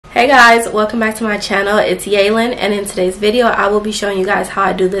Hey guys, welcome back to my channel. It's Yalon, and in today's video I will be showing you guys how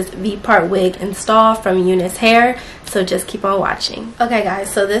I do this V-part wig install from Unice Hair, so just keep on watching. Okay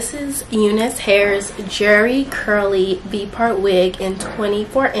guys, so this is Unice Hair's Jerry Curly V-part wig in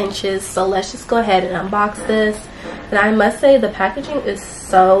 24 inches. So let's just go ahead and unbox this. And I must say the packaging is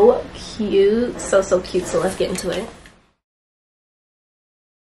so cute, so cute. So let's get into it.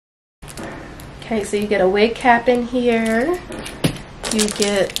 Okay, so you get a wig cap in here. You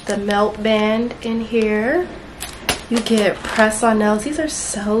get the melt band in here. You get press-on nails. These are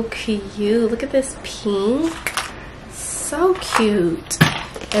so cute. Look at this pink. So cute.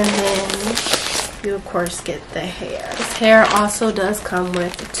 And then you of course get the hair. This hair also does come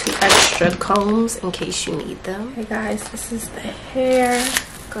with 2 extra combs in case you need them. Hey guys, this is the hair.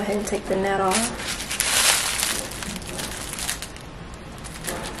 Go ahead and take the net off.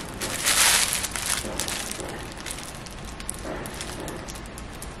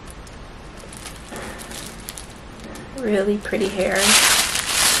 Really pretty hair.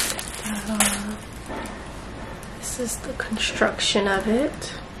 This is the construction of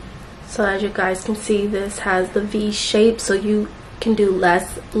it. So as you guys can see, this has the V shape, so you can do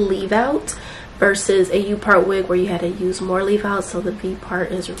less leave out versus a U part wig where you had to use more leave out. So the V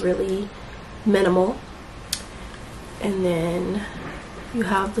part is really minimal. And then you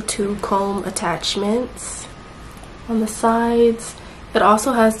have the 2 comb attachments on the sides. It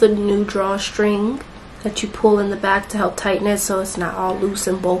also has the new drawstring that you pull in the back to help tighten it so it's not all loose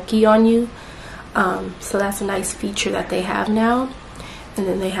and bulky on you. So that's a nice feature that they have now. And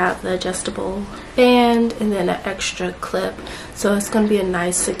then they have the adjustable band and then an extra clip, so it's going to be a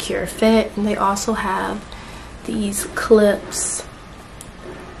nice secure fit. And they also have these clips,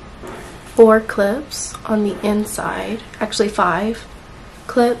 4 clips on the inside, actually 5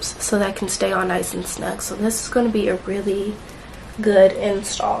 clips, so that can stay on nice and snug. So this is going to be a really good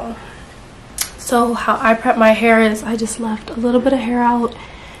install. So how I prep my hair is I just left a little bit of hair out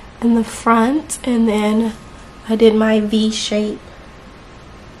in the front, and then I did my V shape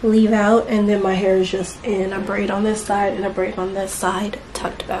leave out, and then my hair is just in a braid on this side and a braid on this side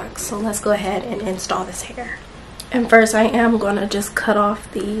tucked back. So let's go ahead and install this hair. And first I am going to just cut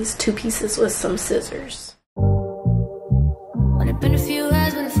off these 2 pieces with some scissors. Only been a few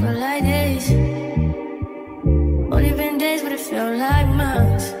hours but it felt like days. Only been days but it felt like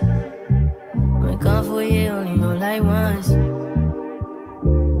months. Gone for a year, only know like once.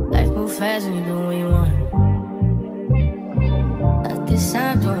 Life move fast when you do what you want. At this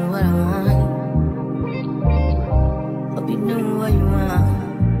time, doing what I want. Hope you doing what you want.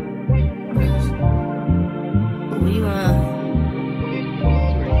 What you want?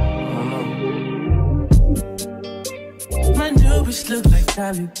 My new bitch look like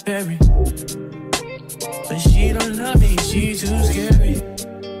Halle Berry, but she don't love me, she too scary.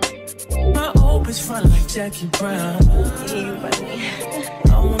 My old bitch front like Jackie Brown.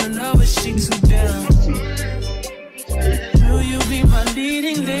 I wanna know if she too down. Will you be my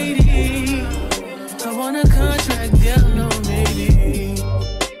leading lady? I want a contract, girl, no maybe.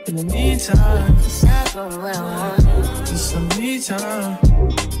 In the meantime, it's not for what I want. It's some me time.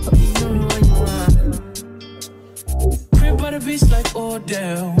 Hope you know what you want. Crib by the beach like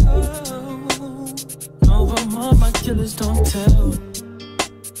Odell. Over my killers don't tell.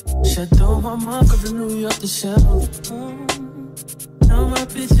 Shadow my mom from New York to shelf. Now my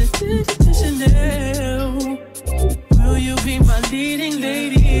bitch is Chanel. Will you be my leading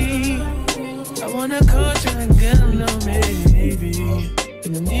lady? I want a contract, girl, no maybe.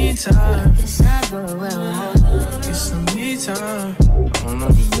 In the meantime, it's not going well. It's some me time. I don't know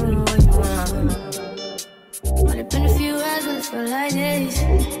if you know what you want. Only been a few hours but it felt like days.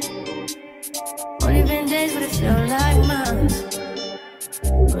 Only been days but it felt like months.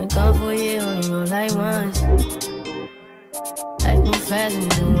 Been gone for a year, only know like once. Life move fast and you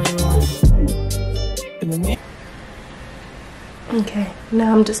do what you want. Okay,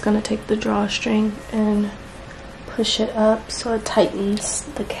 now I'm just gonna take the drawstring and push it up so it tightens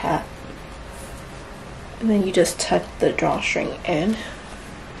the cap. And then you just tuck the drawstring in.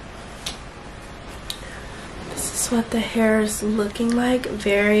 This is what the hair is looking like.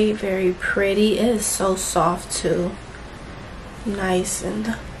 Very pretty. It is so soft too. Nice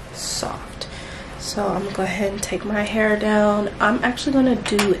and soft. So I'm gonna go ahead and take my hair down. I'm actually gonna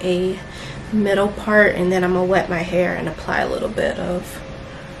do a middle part, and then I'm gonna wet my hair and apply a little bit of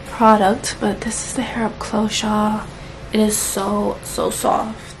product. But this is the hair up close, y'all. It is so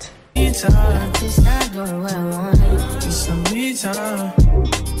soft. It's not doing what I want. It's some me time.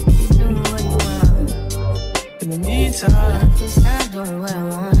 You doing what you want. In the meantime, it's not doing what I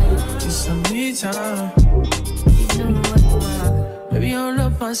want. It's some me time. You doing what you want. Baby, hold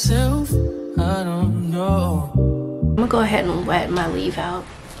up. myself, I don't know. I'm gonna go ahead and wet my leave out.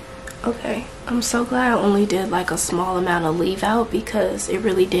 Okay, I'm so glad I only did like a small amount of leave out because it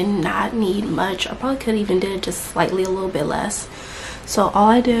really did not need much. I probably could even did just slightly a little bit less. So all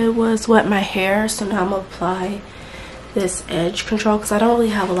I did was wet my hair. So now I'm gonna apply this edge control because I don't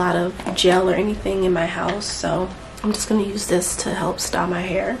really have a lot of gel or anything in my house. So I'm just gonna use this to help style my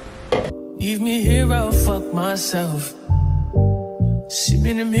hair. Leave me here, I'll fuck myself. See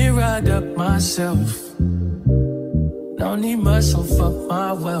me in the mirror, I duck myself. Don't need much, so fuck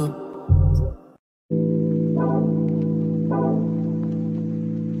my wealth.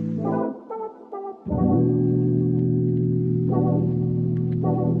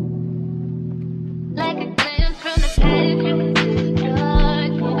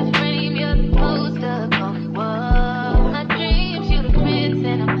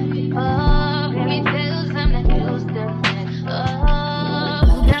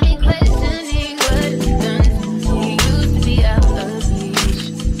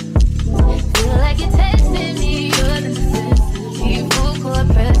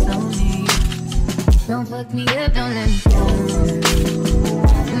 Don't fuck me up, don't let me down.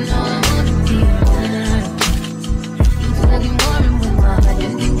 You know I wanna be around. You talking more and with my heart.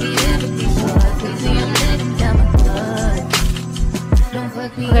 Just think the everything's so hard. Crazy, I'm letting down my guard. Don't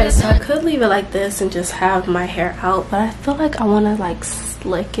fuck me up. Okay, so I could leave it like this and just have my hair out, but I feel like I want to like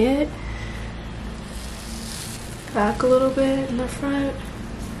slick it back a little bit in the front.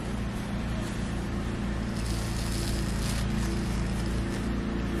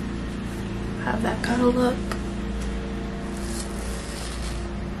 Have that kind of look.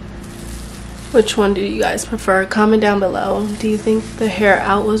 Which one do you guys prefer? Comment down below. Do you think the hair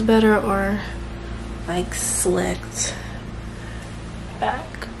out was better or like slicked back?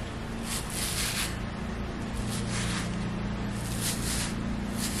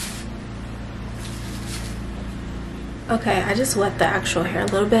 Okay, I just wet the actual hair a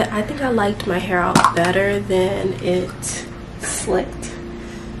little bit. I think I liked my hair out better than it slicked.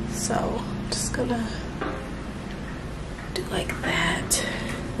 So just gonna do like that,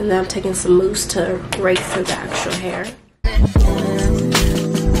 and then I'm taking some mousse to rake through the actual hair.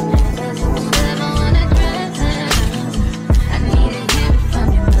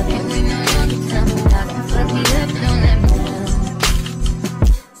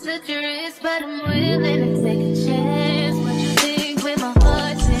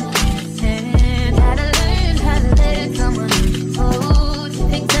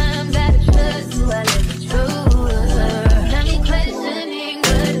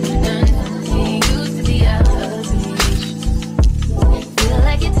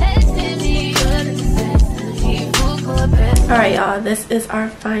 Alright y'all, this is our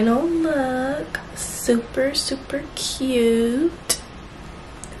final look. Super cute.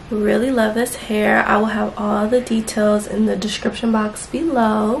 Really love this hair. I will have all the details in the description box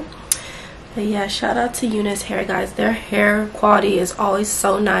below. But yeah, shout out to Unice hair, guys. Their hair quality is always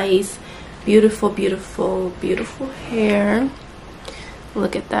so nice. Beautiful hair.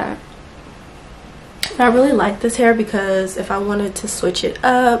 Look at that. I really like this hair because if I wanted to switch it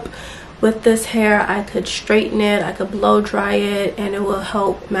up with this hair, I could straighten it, I could blow dry it, and it will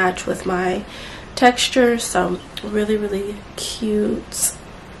help match with my texture. So really cute,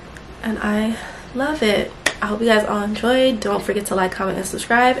 and I love it. I hope you guys all enjoyed. Don't forget to like, comment, and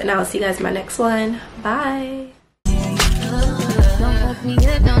subscribe, and I'll see you guys in my next one. Bye. Don't fuck me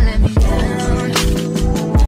up, don't let me down.